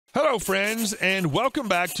Hello, friends, and welcome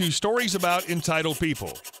back to Stories About Entitled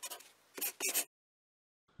People.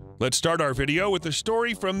 Let's start our video with a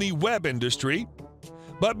story from the web industry.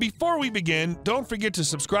 But before we begin, don't forget to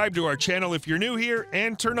subscribe to our channel if you're new here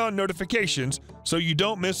and turn on notifications so you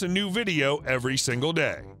don't miss a new video every single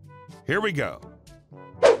day. Here we go.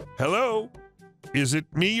 Hello? Is it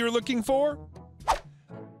me you're looking for?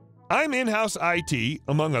 I'm in-house IT,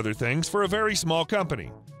 among other things, for a very small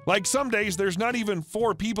company. Like some days, there's not even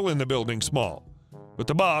 4 people in the building small. But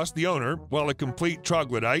the boss, the owner, while a complete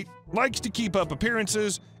troglodyte, likes to keep up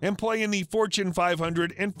appearances and play in the Fortune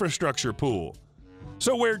 500 infrastructure pool.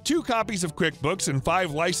 So where 2 copies of QuickBooks and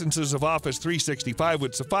 5 licenses of Office 365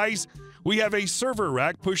 would suffice, we have a server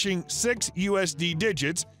rack pushing 6 USD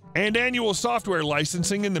digits and annual software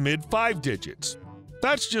licensing in the mid-5 digits.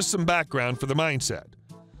 That's just some background for the mindset.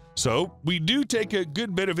 So we do take a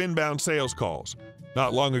good bit of inbound sales calls.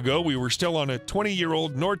 Not long ago, we were still on a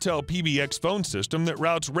 20-year-old Nortel PBX phone system that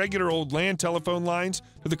routes regular old LAN telephone lines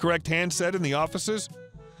to the correct handset in the offices.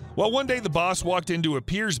 Well, one day the boss walked into a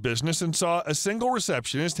peer's business and saw a single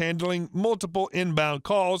receptionist handling multiple inbound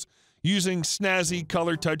calls using snazzy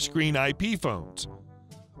color touchscreen IP phones.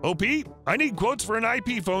 OP, I need quotes for an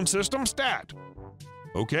IP phone system stat.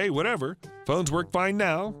 Okay, whatever. Phones work fine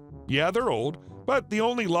now. Yeah, they're old. But the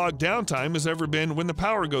only logged downtime has ever been when the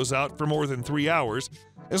power goes out for more than 3 hours,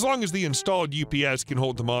 as long as the installed UPS can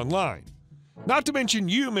hold them online. Not to mention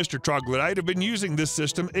you, Mr. Troglodyte, have been using this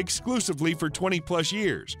system exclusively for 20+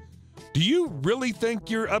 years. Do you really think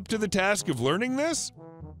you're up to the task of learning this?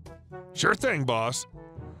 Sure thing, boss.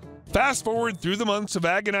 Fast forward through the months of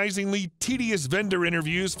agonizingly tedious vendor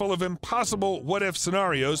interviews full of impossible what-if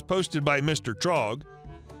scenarios posted by Mr. Trog.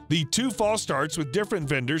 The 2 false starts with different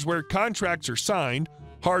vendors where contracts are signed,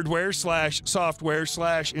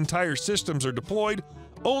 hardware/software/entire systems are deployed,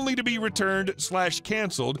 only to be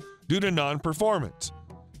returned/canceled due to non-performance.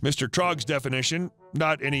 Mr. Trog's definition,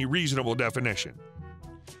 not any reasonable definition.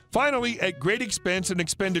 Finally, at great expense and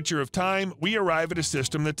expenditure of time, we arrive at a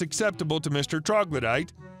system that's acceptable to Mr.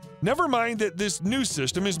 Troglodyte. Never mind that this new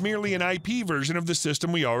system is merely an IP version of the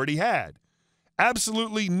system we already had.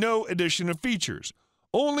 Absolutely no addition of features.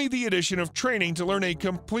 Only the addition of training to learn a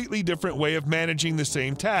completely different way of managing the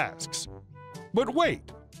same tasks. But wait,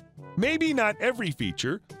 maybe not every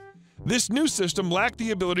feature. This new system lacked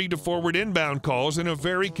the ability to forward inbound calls in a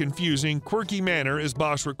very confusing, quirky manner as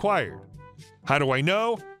boss required. How do I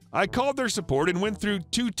know? I called their support and went through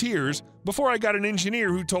 2 tiers before I got an engineer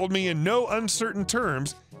who told me in no uncertain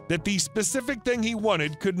terms that the specific thing he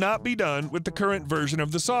wanted could not be done with the current version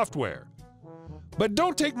of the software. But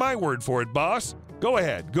don't take my word for it, boss. Go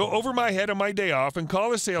ahead, go over my head on my day off and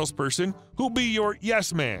call a salesperson who'll be your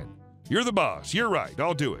yes man. You're the boss, you're right,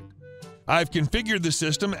 I'll do it. I've configured the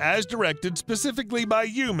system as directed specifically by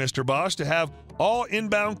you, Mr. Boss, to have all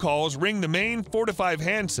inbound calls ring the main 4 to 5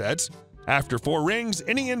 handsets. After 4 rings,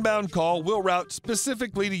 any inbound call will route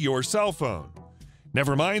specifically to your cell phone.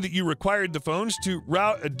 Never mind that you required the phones to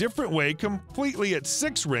route a different way completely at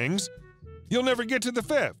 6 rings. You'll never get to the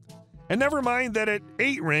 5th. And never mind that at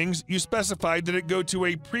 8 rings, you specified that it go to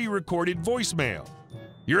a pre-recorded voicemail.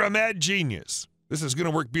 You're a mad genius. This is going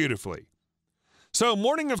to work beautifully. So,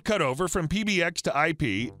 morning of cutover from PBX to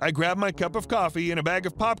IP, I grab my cup of coffee and a bag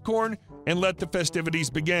of popcorn and let the festivities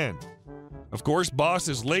begin. Of course, boss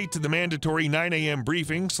is late to the mandatory 9 a.m.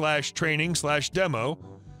 briefing/training/demo,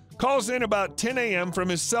 calls in about 10 a.m. from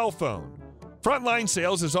his cell phone. Frontline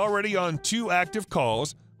sales is already on 2 active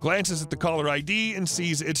calls, glances at the caller ID and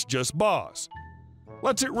sees it's just boss.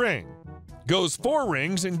 Lets it ring. Goes 4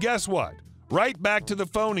 rings and guess what? Right back to the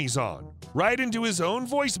phone he's on. Right into his own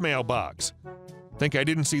voicemail box. Think I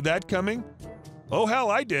didn't see that coming? Oh hell,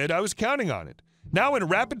 I did. I was counting on it. Now in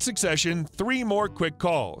rapid succession, 3 more quick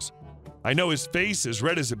calls. I know his face is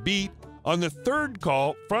red as a beet. On the 3rd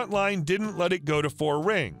call, Frontline didn't let it go to 4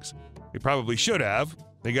 rings. They probably should have.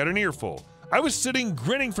 They got an earful. I was sitting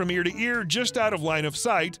grinning from ear to ear, just out of line of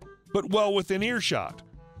sight, but well within earshot.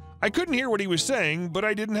 I couldn't hear what he was saying, but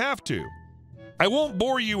I didn't have to. I won't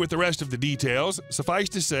bore you with the rest of the details. Suffice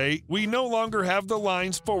to say, we no longer have the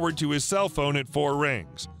lines forward to his cell phone at 4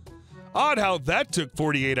 rings. Odd how that took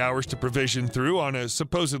 48 hours to provision through on a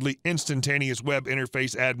supposedly instantaneous web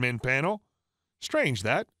interface admin panel. Strange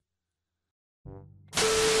that.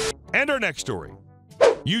 And our next story.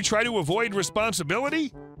 You try to avoid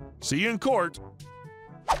responsibility? See you in court.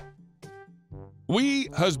 We,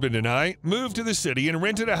 husband and I, moved to the city and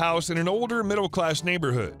rented a house in an older middle-class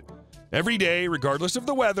neighborhood. Every day, regardless of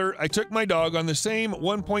the weather, I took my dog on the same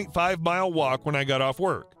 1.5-mile walk when I got off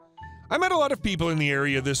work. I met a lot of people in the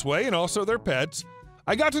area this way and also their pets.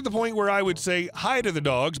 I got to the point where I would say hi to the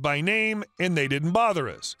dogs by name and they didn't bother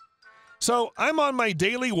us. So I'm on my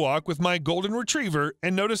daily walk with my golden retriever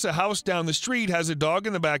and notice a house down the street has a dog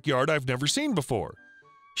in the backyard I've never seen before.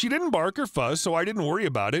 She didn't bark or fuss, so I didn't worry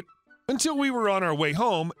about it until we were on our way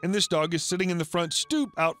home and this dog is sitting in the front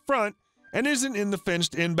stoop out front and isn't in the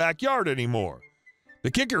fenced-in backyard anymore.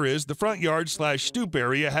 The kicker is the front yard/stoop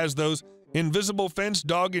area has those invisible fenced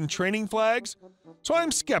dog in training flags, so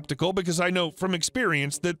I'm skeptical because I know from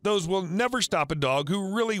experience that those will never stop a dog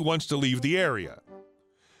who really wants to leave the area.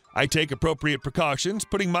 I take appropriate precautions,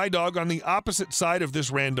 putting my dog on the opposite side of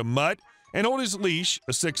this random mutt and hold his leash,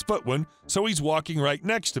 a 6-foot one, so he's walking right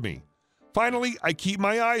next to me. Finally, I keep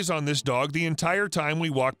my eyes on this dog the entire time we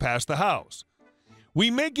walk past the house. We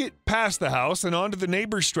make it past the house and onto the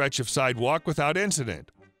neighbor's stretch of sidewalk without incident.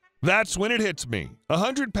 That's when it hits me.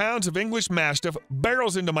 100 pounds of English Mastiff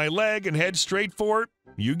barrels into my leg and heads straight for,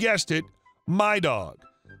 you guessed it, my dog.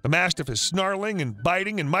 The Mastiff is snarling and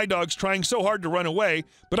biting, and my dog's trying so hard to run away,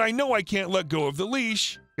 but I know I can't let go of the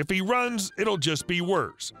leash. If he runs, it'll just be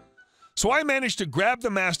worse. So I manage to grab the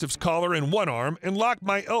Mastiff's collar in one arm and lock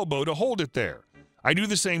my elbow to hold it there. I do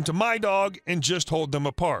the same to my dog and just hold them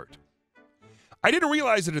apart. I didn't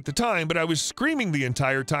realize it at the time, but I was screaming the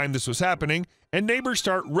entire time this was happening, and neighbors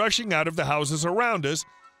start rushing out of the houses around us,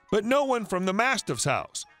 but no one from the Mastiff's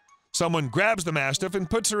house. Someone grabs the Mastiff and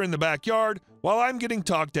puts her in the backyard while I'm getting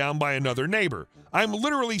talked down by another neighbor. I'm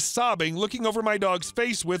literally sobbing, looking over my dog's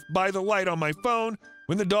face with by the light on my phone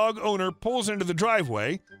when the dog owner pulls into the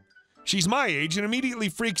driveway. She's my age and immediately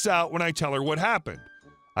freaks out when I tell her what happened.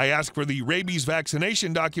 I ask for the rabies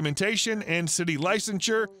vaccination documentation and city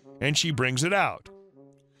licensure, and she brings it out.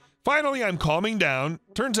 Finally, I'm calming down.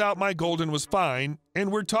 Turns out my golden was fine,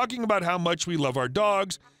 and we're talking about how much we love our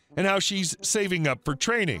dogs and how she's saving up for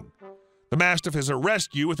training. The Mastiff is a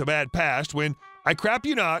rescue with a bad past when, I crap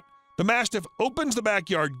you not, the Mastiff opens the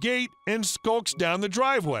backyard gate and skulks down the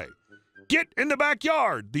driveway. "Get in the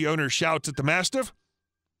backyard," the owner shouts at the Mastiff.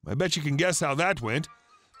 I bet you can guess how that went.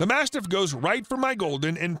 The Mastiff goes right for my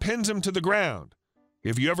golden and pins him to the ground.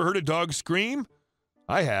 Have you ever heard a dog scream?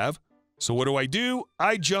 I have. So what do?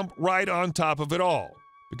 I jump right on top of it all.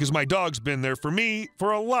 Because my dog's been there for me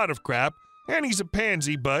for a lot of crap, and he's a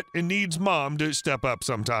pansy butt and needs mom to step up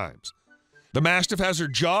sometimes. The Mastiff has her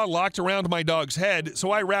jaw locked around my dog's head,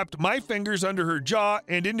 so I wrapped my fingers under her jaw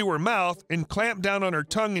and into her mouth and clamped down on her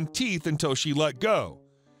tongue and teeth until she let go.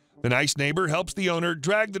 The nice neighbor helps the owner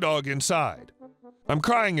drag the dog inside. I'm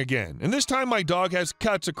crying again, and this time my dog has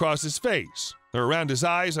cuts across his face. They're around his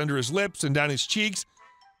eyes, under his lips, and down his cheeks,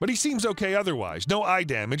 but he seems okay otherwise. No eye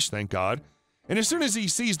damage, thank God. And as soon as he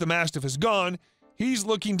sees the Mastiff is gone, he's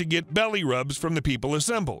looking to get belly rubs from the people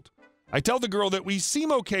assembled. I tell the girl that we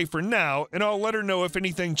seem okay for now, and I'll let her know if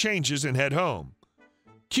anything changes and head home.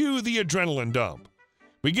 Cue the adrenaline dump.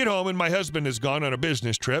 We get home and my husband has gone on a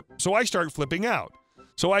business trip, so I start flipping out.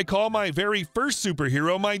 So I call my very first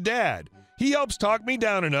superhero my dad. He helps talk me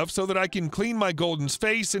down enough so that I can clean my golden's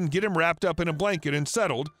face and get him wrapped up in a blanket and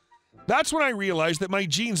settled. That's when I realize that my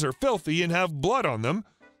jeans are filthy and have blood on them,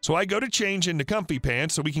 so I go to change into comfy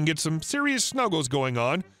pants so we can get some serious snuggles going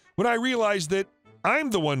on when I realize that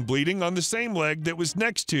I'm the one bleeding on the same leg that was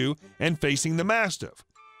next to and facing the Mastiff.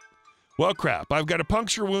 Well, crap, I've got a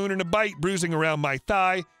puncture wound and a bite bruising around my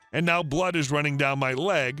thigh, and now blood is running down my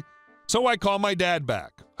leg. So I call my dad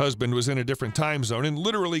back. Husband was in a different time zone and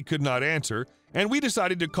literally could not answer, and we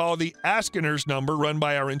decided to call the Ask a Nurse number run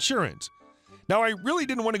by our insurance. Now, I really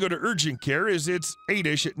didn't want to go to urgent care as it's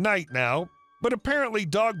 8-ish at night now, but apparently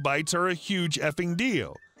dog bites are a huge effing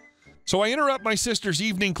deal. So I interrupt my sister's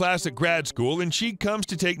evening class at grad school, and she comes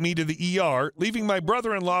to take me to the ER, leaving my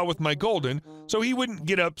brother-in-law with my golden so he wouldn't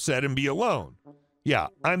get upset and be alone. Yeah,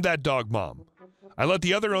 I'm that dog mom. I let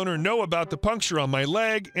the other owner know about the puncture on my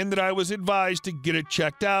leg and that I was advised to get it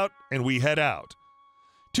checked out, and we head out.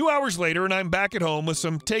 2 hours later, and I'm back at home with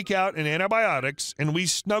some takeout and antibiotics, and we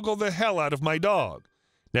snuggle the hell out of my dog.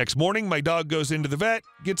 Next morning, my dog goes into the vet,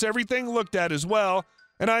 gets everything looked at as well,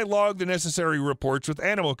 and I log the necessary reports with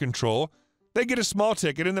animal control. They get a small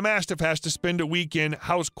ticket, and the Mastiff has to spend a week in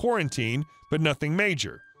house quarantine, but nothing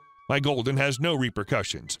major. My golden has no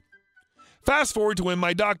repercussions. Fast forward to when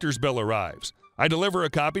my doctor's bill arrives. I deliver a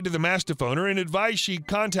copy to the Mastiff owner and advise she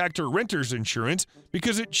contact her renter's insurance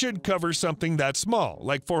because it should cover something that small,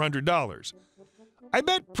 like $400. I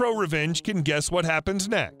bet Pro Revenge can guess what happens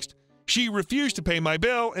next. She refused to pay my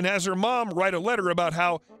bill and has her mom write a letter about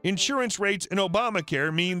how insurance rates in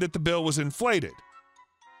Obamacare mean that the bill was inflated.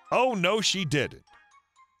 Oh, no, she didn't.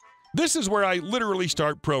 This is where I literally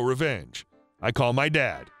start Pro Revenge. I call my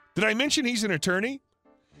dad. Did I mention he's an attorney?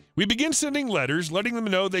 We begin sending letters letting them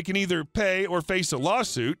know they can either pay or face a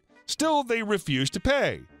lawsuit. Still, they refuse to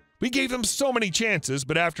pay. We gave them so many chances,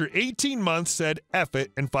 but after 18 months said F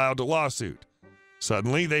it and filed a lawsuit.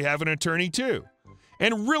 Suddenly, they have an attorney too,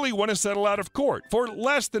 and really want to settle out of court for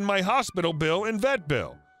less than my hospital bill and vet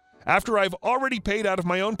bill. After I've already paid out of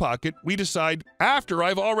my own pocket, we decide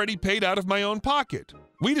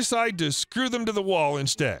to screw them to the wall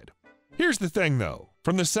instead. Here's the thing though.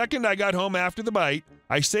 From the second I got home after the bite,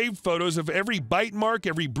 I saved photos of every bite mark,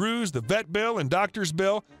 every bruise, the vet bill and doctor's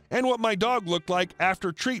bill, and what my dog looked like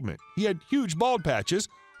after treatment. He had huge bald patches,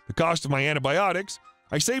 the cost of my antibiotics.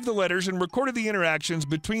 I saved the letters and recorded the interactions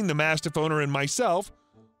between the Mastiff owner and myself.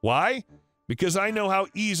 Why? Because I know how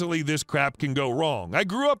easily this crap can go wrong. I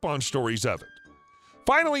grew up on stories of it.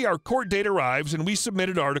 Finally, our court date arrives and we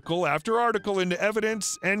submitted article after article into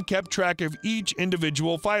evidence and kept track of each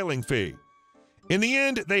individual filing fee. In the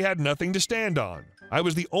end, they had nothing to stand on. I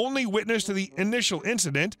was the only witness to the initial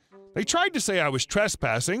incident. They tried to say I was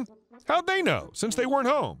trespassing. How'd they know, since they weren't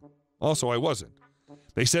home? Also, I wasn't.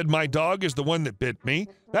 They said my dog is the one that bit me.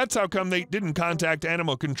 That's how come they didn't contact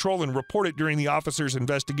animal control and report it during the officer's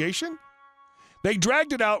investigation. They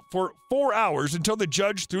dragged it out for 4 hours until the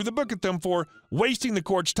judge threw the book at them for wasting the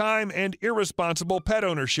court's time and irresponsible pet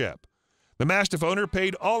ownership. The Mastiff owner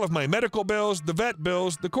paid all of my medical bills, the vet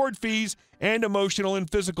bills, the court fees, and emotional and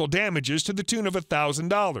physical damages to the tune of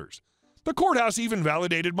 $1,000. The courthouse even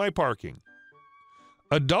validated my parking.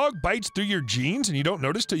 A dog bites through your jeans and you don't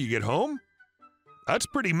notice till you get home? That's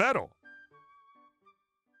pretty metal.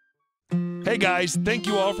 Hey guys, thank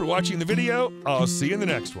you all for watching the video. I'll see you in the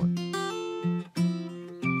next one.